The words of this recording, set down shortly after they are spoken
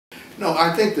No,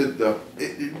 I think that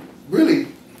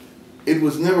it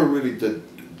was never really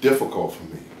difficult for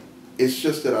me. It's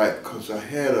just that because I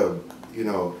had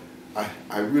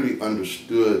I really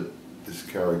understood this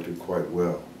character quite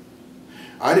well.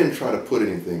 I didn't try to put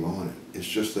anything on it. It's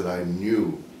just that I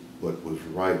knew what was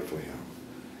right for him.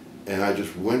 And I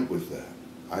just went with that.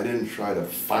 I didn't try to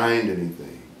find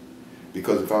anything.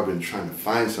 Because if I've been trying to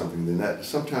find something, then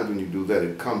sometimes when you do that,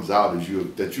 it comes out as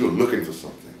that you're looking for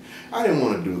something. I didn't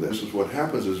want to do that. This is what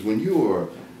happens is when you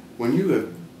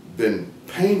have been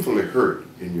painfully hurt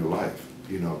in your life,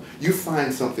 you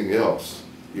find something else,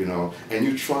 and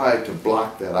you try to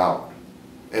block that out.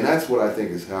 And that's what I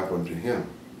think has happened to him.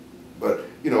 But,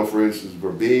 for instance,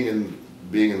 for being in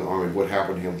the Army, what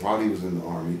happened to him while he was in the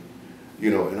Army,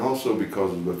 and also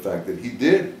because of the fact that he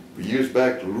did, years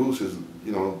back, to lose his,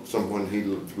 someone he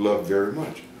loved very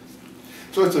much.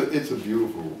 So it's a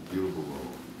beautiful, beautiful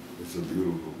role. It's a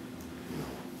beautiful,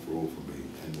 role for me.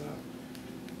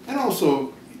 And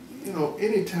also,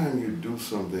 anytime you do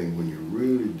something when you're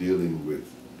really dealing with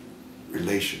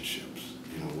relationships,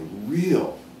 with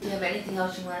real. Do you have anything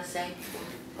else you want to say?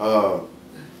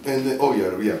 And then, oh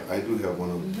yeah, I do have one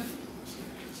other thing I want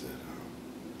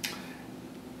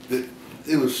to say.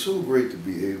 It was so great to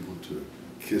be able to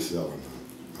kiss Ellen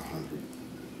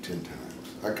 110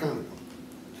 times. I counted them.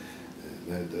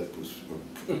 And that was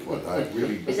what I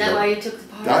really... Is that why you took the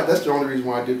part? That's the only reason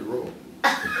why I did the role.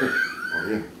 Oh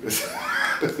yeah.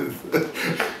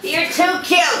 You're too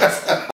cute!